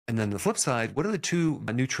And then the flip side, what are the two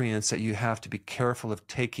nutrients that you have to be careful of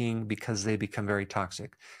taking because they become very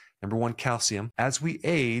toxic? Number one, calcium. As we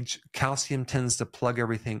age, calcium tends to plug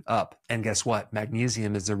everything up. And guess what?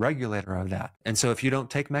 Magnesium is the regulator of that. And so if you don't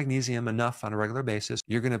take magnesium enough on a regular basis,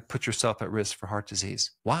 you're going to put yourself at risk for heart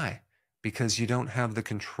disease. Why? Because you don't have the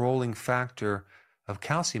controlling factor of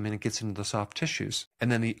calcium and it gets into the soft tissues.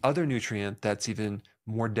 And then the other nutrient that's even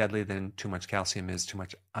more deadly than too much calcium is too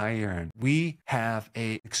much iron. We have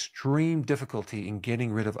an extreme difficulty in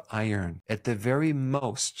getting rid of iron. At the very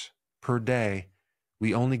most per day,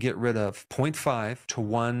 we only get rid of 0.5 to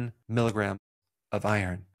 1 milligram of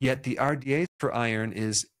iron. Yet the RDA for iron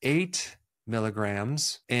is 8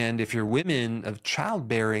 milligrams. And if you're women of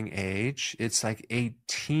childbearing age, it's like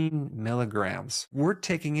 18 milligrams. We're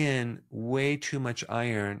taking in way too much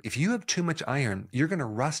iron. If you have too much iron, you're going to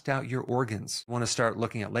rust out your organs. You want to start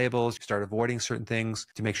looking at labels, start avoiding certain things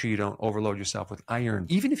to make sure you don't overload yourself with iron.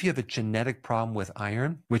 Even if you have a genetic problem with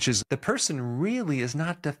iron, which is the person really is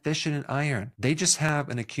not deficient in iron. They just have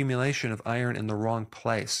an accumulation of iron in the wrong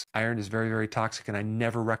place. Iron is very, very toxic, and I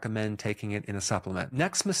never recommend taking it in a supplement.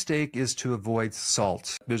 Next mistake is to avoid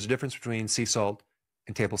salt. There's a difference between sea salt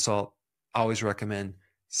and table salt. I always recommend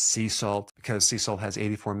sea salt because sea salt has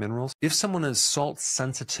 84 minerals. If someone is salt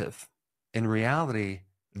sensitive, in reality,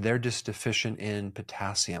 they're just deficient in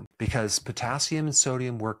potassium because potassium and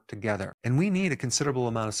sodium work together. And we need a considerable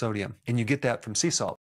amount of sodium. And you get that from sea salt.